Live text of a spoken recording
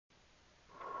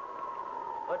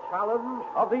the challenge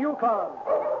of the Yukon.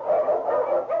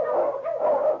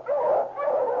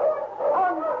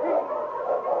 On, King!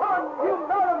 On, you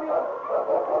marry me!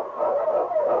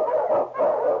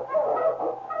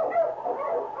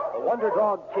 The Wonder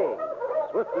Dog King,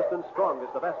 swiftest and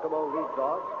strongest of Eskimo lead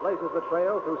dogs, blazes the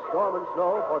trail through storm and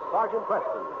snow for Sergeant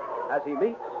Preston as he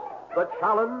meets the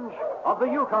challenge of the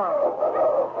Yukon.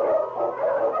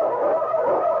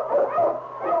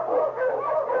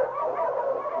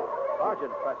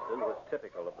 Sergeant Preston was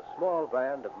typical of the small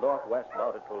band of Northwest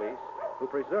Mounted Police who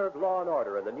preserved law and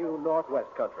order in the new Northwest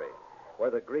country,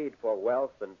 where the greed for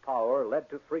wealth and power led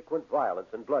to frequent violence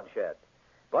and bloodshed.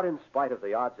 But in spite of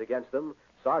the odds against them,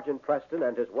 Sergeant Preston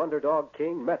and his Wonder Dog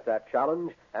King met that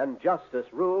challenge, and justice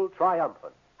ruled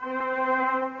triumphant.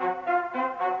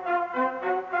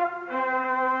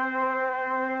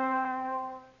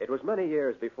 It was many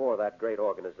years before that great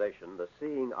organization, the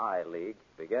Seeing Eye League,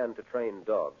 began to train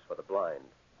dogs for the blind.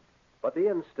 But the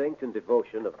instinct and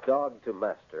devotion of dog to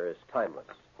master is timeless.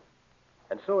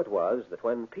 And so it was that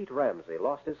when Pete Ramsey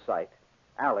lost his sight,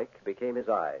 Alec became his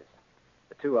eyes.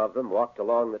 The two of them walked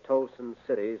along the Tolson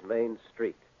City's main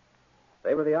street.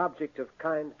 They were the object of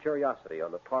kind curiosity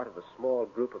on the part of a small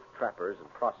group of trappers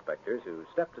and prospectors who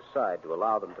stepped aside to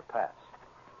allow them to pass.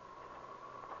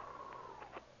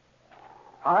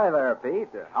 Hi there, Pete.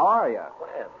 How are you?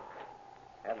 Clem,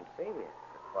 haven't seen you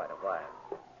for quite a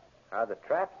while. How are the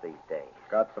traps these days?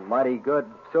 Got some mighty good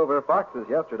silver foxes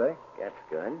yesterday. That's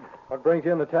good. What brings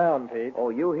you into town, Pete? Oh,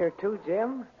 you here too,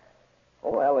 Jim?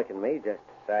 Oh, Alec and me just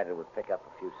decided we'd pick up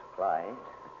a few supplies.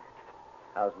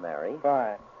 How's Mary?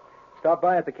 Fine. Stop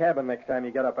by at the cabin next time you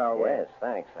get up our way. Yes,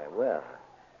 thanks, I will.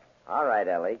 All right,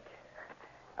 Alec.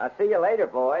 I'll see you later,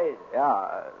 boys.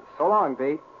 Yeah, so long,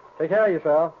 Pete. Take care of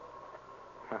yourself.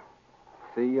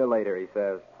 See you later, he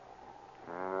says.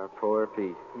 Poor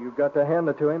Pete. You've got to hand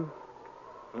it to him.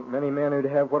 Ain't many men who'd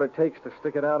have what it takes to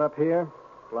stick it out up here,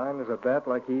 blind as a bat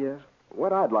like he is.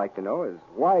 What I'd like to know is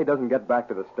why he doesn't get back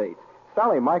to the States.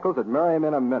 Sally Michaels would marry him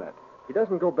in a minute. He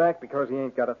doesn't go back because he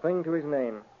ain't got a thing to his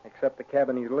name, except the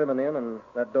cabin he's living in and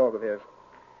that dog of his.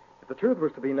 If the truth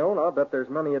was to be known, I'll bet there's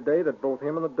many a day that both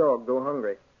him and the dog go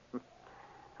hungry.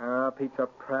 Pete's a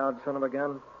proud son of a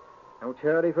gun. No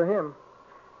charity for him.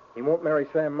 He won't marry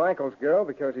Sam Michaels' girl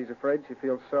because he's afraid she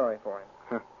feels sorry for him.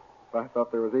 If I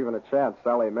thought there was even a chance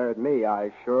Sally married me,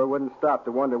 I sure wouldn't stop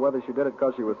to wonder whether she did it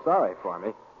because she was sorry for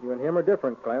me. You and him are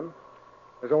different, Clem.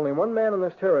 There's only one man in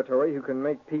this territory who can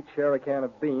make Pete share a can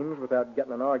of beans without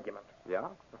getting an argument. Yeah?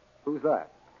 Who's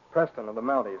that? Preston of the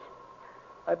Mounties.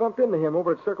 I bumped into him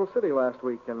over at Circle City last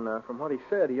week, and from what he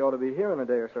said, he ought to be here in a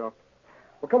day or so.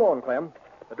 Well, come on, Clem.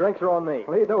 The drinks are on me.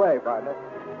 Lead the way, partner.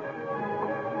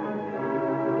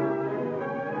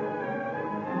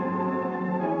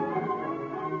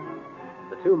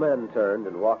 The two men turned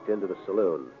and walked into the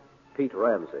saloon. Pete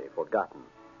Ramsey, forgotten.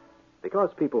 Because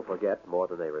people forget more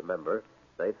than they remember,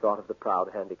 they thought of the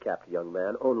proud, handicapped young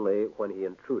man only when he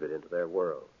intruded into their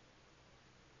world.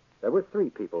 There were three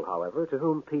people, however, to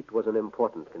whom Pete was an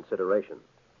important consideration.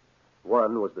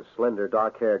 One was the slender,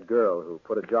 dark-haired girl who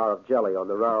put a jar of jelly on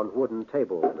the round wooden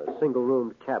table in a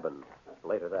single-roomed cabin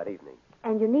later that evening.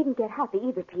 And you needn't get happy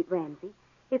either, Pete Ramsey.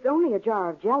 It's only a jar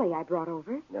of jelly I brought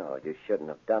over. No, you shouldn't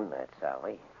have done that,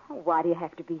 Sally. Oh, why do you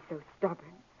have to be so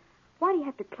stubborn? Why do you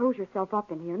have to close yourself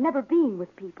up in here, never being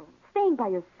with people, staying by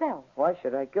yourself? Why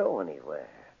should I go anywhere?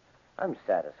 I'm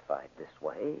satisfied this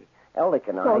way. Alec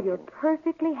and So I you're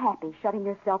perfectly happy shutting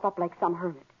yourself up like some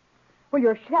hermit. Well,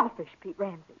 you're selfish, Pete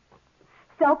Ramsey.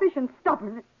 Selfish and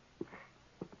stubborn.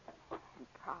 And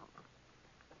proud.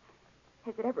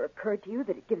 Has it ever occurred to you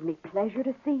that it gives me pleasure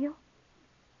to see you?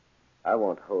 I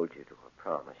won't hold you to a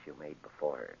promise you made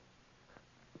before.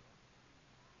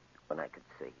 When I could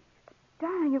see.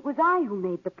 Darling, it was I who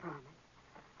made the promise.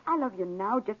 I love you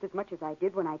now just as much as I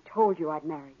did when I told you I'd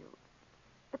marry you.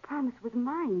 The promise was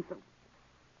mine, so,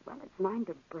 well, it's mine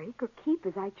to break or keep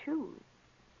as I choose.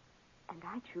 And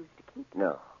I choose to keep it.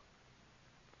 No.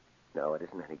 No, it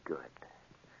isn't any good.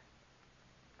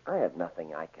 I have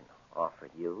nothing I can offer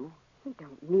you. We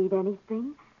don't need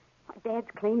anything. My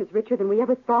dad's claim is richer than we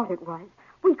ever thought it was.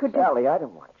 We could... Sally, I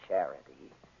don't want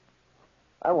charity.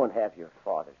 I won't have your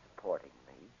father supporting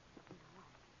me.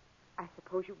 I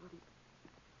suppose you wouldn't.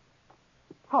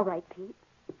 All right, Pete.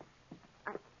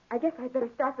 I guess I'd better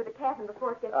start for the cabin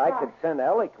before it gets dark. I could send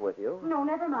Alec with you. No,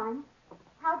 never mind.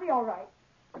 I'll be all right.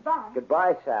 Goodbye.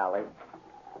 Goodbye, Sally.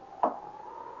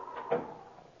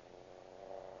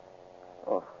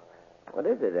 Oh, what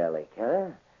is it, Alec,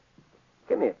 huh?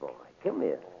 Come here, boy. Come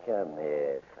here,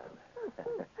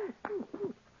 fella.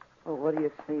 Oh, what do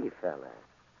you see, fella?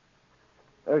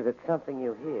 Or is it something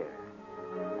you hear?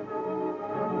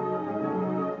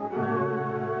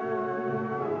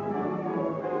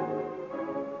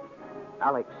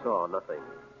 Alec saw nothing,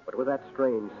 but with that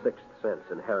strange sixth sense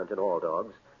inherent in all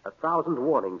dogs, 1,000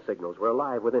 warning signals were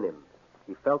alive within him.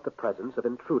 He felt the presence of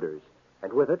intruders,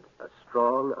 and with it, a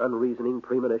strong, unreasoning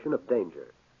premonition of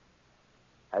danger.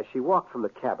 As she walked from the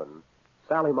cabin,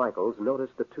 Sally Michaels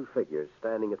noticed the two figures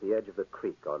standing at the edge of the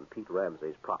creek on Pete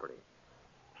Ramsey's property.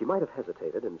 She might have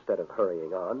hesitated instead of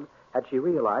hurrying on had she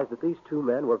realized that these two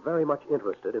men were very much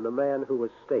interested in the man who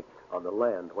was staked on the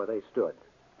land where they stood.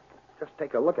 Just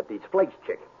take a look at these flakes,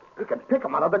 Chick. You can pick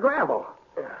them out of the gravel.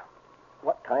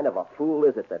 What kind of a fool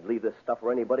is it that'd leave this stuff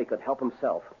where anybody could help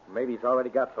himself? Maybe he's already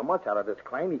got so much out of this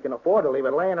claim he can afford to leave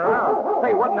it laying around.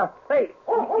 Hey, what in the... Hey,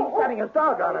 he's setting his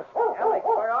dog on us. Alec,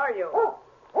 where are you?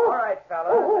 All right,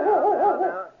 fellas.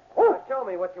 Now, show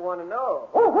me what you want to know.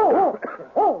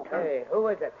 Hey, who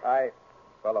is it? My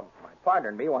partner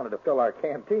and me wanted to fill our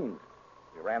canteens.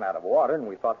 We ran out of water, and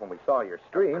we thought when we saw your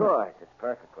stream... Of course, it's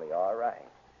perfectly all right.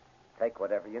 Take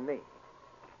whatever you need.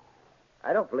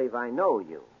 I don't believe I know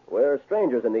you. We're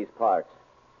strangers in these parts.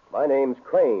 My name's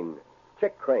Crane,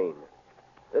 Chick Crane.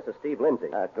 This is Steve Lindsay.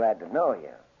 Glad to know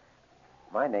you.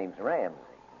 My name's Ramsey.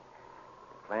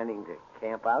 Planning to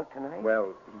camp out tonight?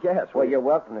 Well, yes. Well, you're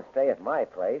welcome to stay at my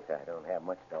place. I don't have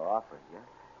much to offer you.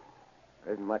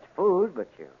 There isn't much food, but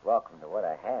you're welcome to what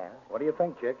I have. What do you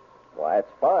think, Chick? Why,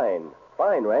 it's fine.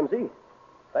 Fine, Ramsey.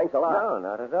 Thanks a lot. No,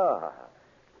 not at all.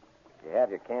 If you have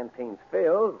your canteens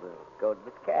filled, we'll go to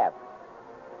the cabin.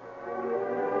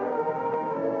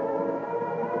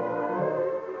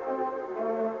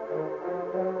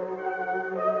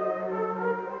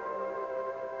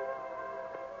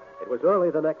 It was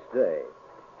early the next day.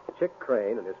 Chick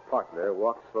Crane and his partner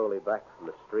walked slowly back from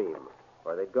the stream,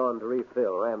 where they'd gone to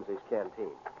refill Ramsey's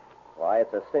canteen. Why,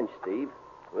 it's a cinch, Steve.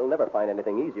 We'll never find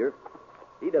anything easier.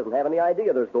 He doesn't have any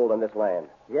idea there's gold on this land.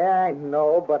 Yeah, I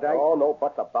know, but I... Oh, no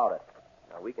buts about it.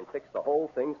 Now, we can fix the whole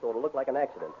thing so it'll look like an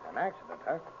accident. An accident,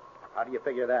 huh? How do you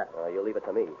figure that? You leave it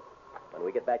to me. When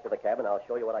we get back to the cabin, I'll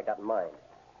show you what I got in mind.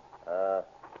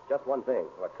 Just one thing.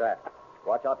 What's that?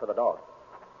 Watch out for the dog.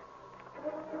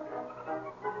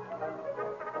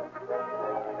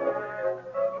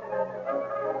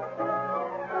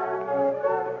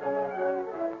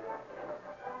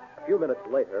 A few minutes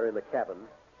later, in the cabin,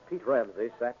 Pete Ramsey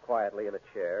sat quietly in a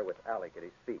chair with Alec at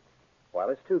his feet, while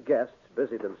his two guests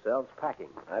busied themselves packing.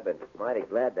 I've been mighty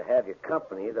glad to have your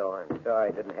company, though I'm sorry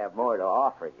I didn't have more to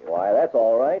offer you. Why, that's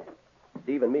all right.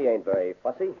 Steve and me ain't very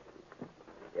fussy.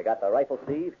 You got the rifle,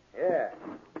 Steve? Yeah.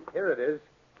 Here it is.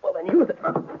 Well, then use it.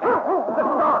 Swing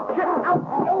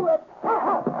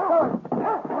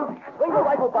the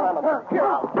rifle butt on him. Here,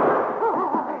 out.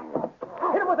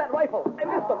 Hit him with that rifle. I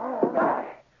missed him.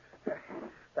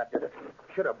 That did it.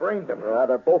 Should have brained them.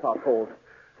 They're both out cold.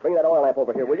 Bring that oil lamp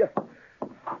over here, will you?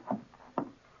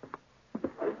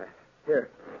 Here.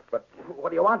 But what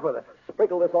do you want with it?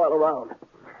 Sprinkle this oil around.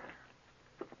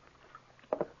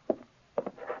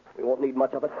 We won't need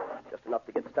much of it. Just enough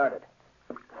to get started.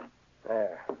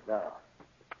 There. Now.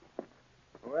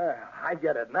 Well, I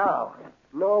get it now.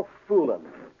 No fooling.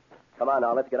 Come on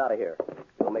now, let's get out of here.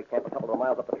 We'll make camp a couple of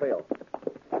miles up the trail.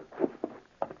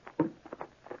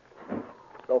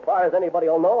 So far as anybody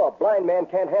will know, a blind man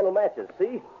can't handle matches,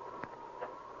 see?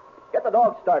 Get the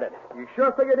dog started. You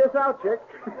sure figured this out, Chick.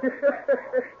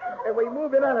 And we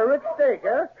move in on a rich steak,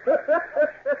 huh?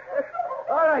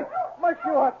 All right. Mush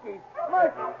you huskies.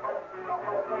 Mush.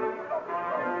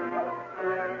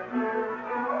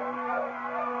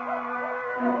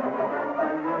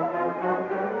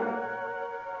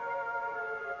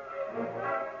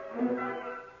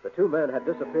 The two men had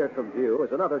disappeared from view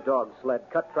as another dog sled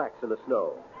cut tracks in the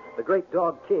snow. The great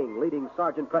dog King, leading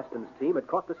Sergeant Preston's team, had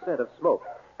caught the scent of smoke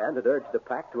and had urged the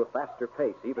pack to a faster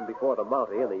pace even before the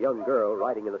Mountie and the young girl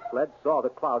riding in the sled saw the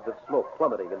clouds of smoke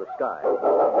plummeting in the sky.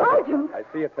 Sergeant! I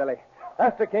see it, Sally.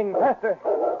 Faster, King, faster.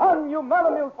 On, you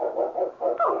malamute.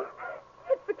 Oh,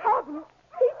 it's the cabin.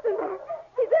 He's in there.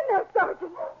 He's in there,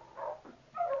 Sergeant.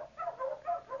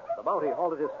 The Mountie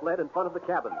halted his sled in front of the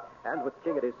cabin and, with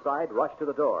King at his side, rushed to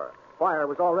the door. Fire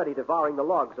was already devouring the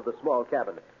logs of the small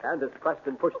cabin, and as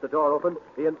Preston pushed the door open,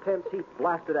 the intense heat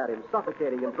blasted at him,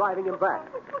 suffocating and driving him back.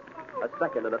 A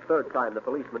second and a third time, the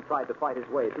policeman tried to fight his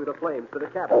way through the flames to the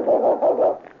cabin.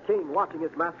 King, watching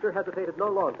his master, hesitated no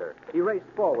longer. He raced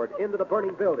forward into the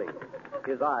burning building.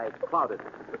 His eyes clouded.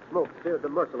 The smoke seared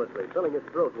them mercilessly, filling his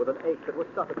throat with an ache that was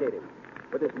suffocating.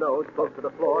 With his nose close to the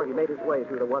floor, he made his way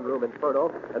through the one-room inferno,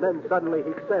 and then suddenly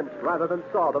he sensed rather than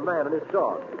saw the man and his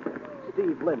dog.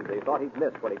 Steve Lindsay thought he'd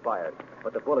missed when he fired,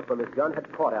 but the bullet from his gun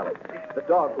had caught Alex. The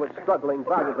dog was struggling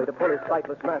valiantly to pull his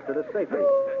sightless master to safety,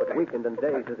 but weakened and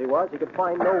dazed as he was, he could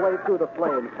find no way through the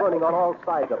flames burning on all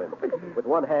sides of him. With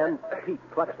one hand, Pete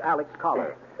clutched Alex's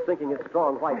collar. Sinking his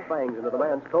strong white fangs into the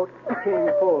man's coat, King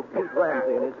pulled Pete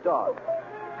Ramsey and his dog.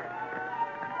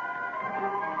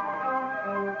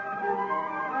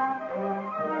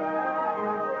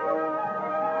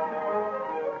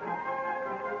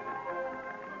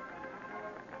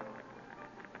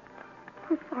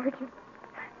 Oh,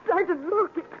 Sergeant,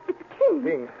 look, it's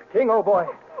King. King, old boy.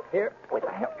 Here, with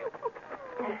the help.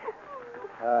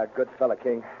 Good fella,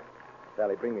 King.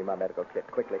 Sally, bring me my medical kit,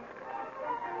 quickly.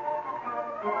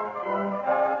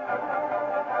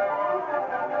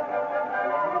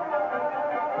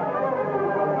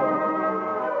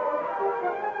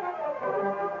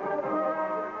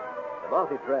 The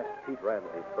Mountie dressed Pete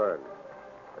Ramsey's burns.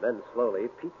 And then slowly,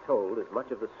 Pete told as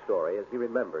much of the story as he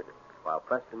remembered, while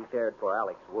Preston cared for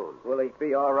Alex's wound. Will he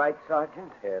be all right,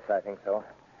 Sergeant? Yes, I think so.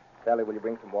 Sally, will you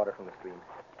bring some water from the stream?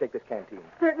 Take this canteen.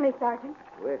 Certainly, Sergeant.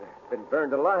 We'd have been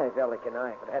burned alive, Alec and I,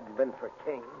 if it hadn't been for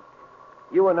King.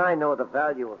 You and I know the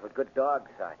value of a good dog,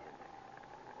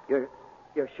 Sergeant.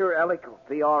 You're sure Alec will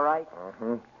be all right?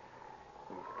 Mm-hmm.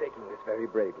 He's taking this very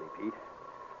bravely, Pete.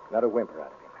 Not a whimper out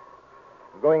of him.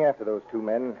 I'm going after those two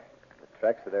men. The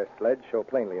tracks of their sled show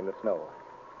plainly in the snow.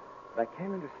 What I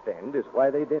can't understand is why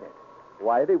they did it.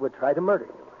 Why they would try to murder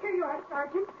you. Here you are,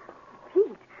 Sergeant.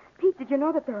 Pete, did you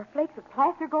know that there are flakes of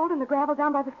placer gold in the gravel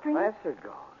down by the stream? Placer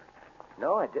gold?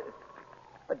 No, I didn't.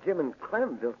 But Jim and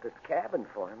Clem built this cabin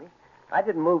for me. I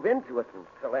didn't move into it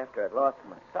until after I'd lost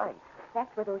my sight.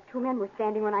 That's where those two men were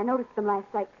standing when I noticed them last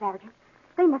night, Sergeant.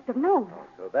 They must have known. Oh,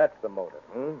 so that's the motive,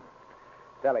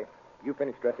 Sally, you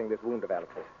finish dressing this wound of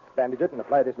Alex's. Bandage it and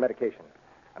apply this medication.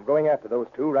 I'm going after those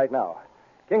two right now.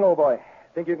 King, old boy,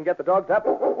 think you can get the dogs up?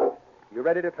 You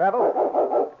ready to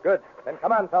travel? Good. Then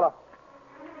come on, fella.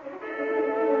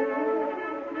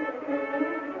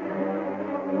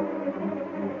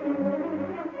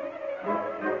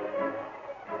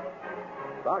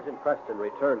 Sergeant Preston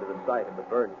returned to the site of the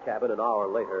burned cabin an hour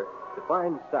later to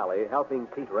find Sally helping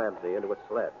Pete Ramsey into a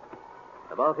sled.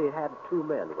 The Mountie had two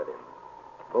men with him.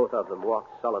 Both of them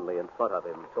walked sullenly in front of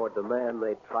him toward the man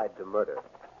they'd tried to murder.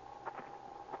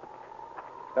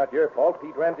 It's not your fault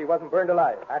Pete Ramsey wasn't burned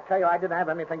alive. I tell you, I didn't have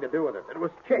anything to do with it. It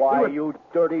was Chick. Why, you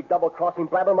dirty, double-crossing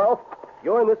blabbermouth?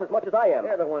 You're in this as much as I am.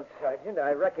 They're the ones, Sergeant.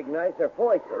 I recognize their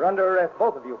voices. You're under arrest,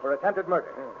 both of you, for attempted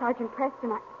murder. Sergeant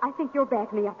Preston, I think you'll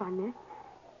back me up on this.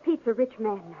 Pete's a rich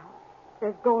man now.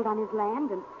 There's gold on his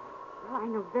land, and, well, I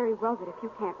know very well that if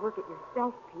you can't work it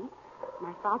yourself, Pete,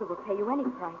 my father will pay you any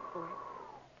price for it.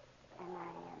 And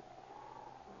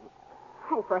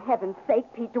oh, for heaven's sake,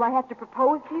 Pete, do I have to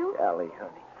propose to you? Sally,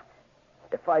 honey.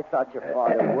 If I thought your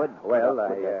father would... Well,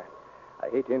 I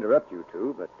hate to interrupt you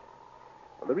two, but...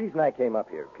 Well, the reason I came up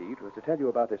here, Pete, was to tell you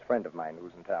about this friend of mine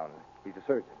who's in town. He's a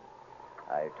surgeon.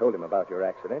 I told him about your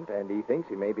accident, and he thinks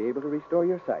he may be able to restore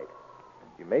your sight.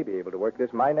 You may be able to work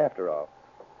this mine after all.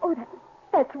 Oh,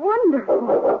 that's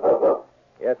wonderful.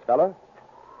 Yes, fella.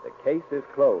 The case is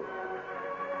closed.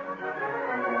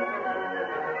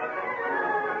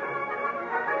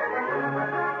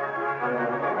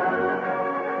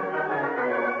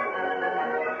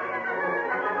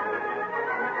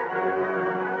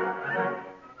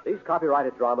 These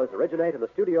copyrighted dramas originate in the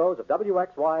studios of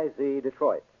WXYZ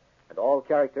Detroit, and all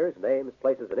characters, names,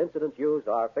 places, and incidents used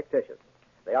are fictitious.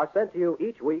 They are sent to you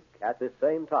each week at this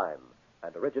same time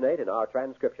and originate in our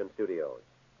transcription studios.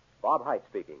 Bob Height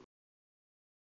speaking.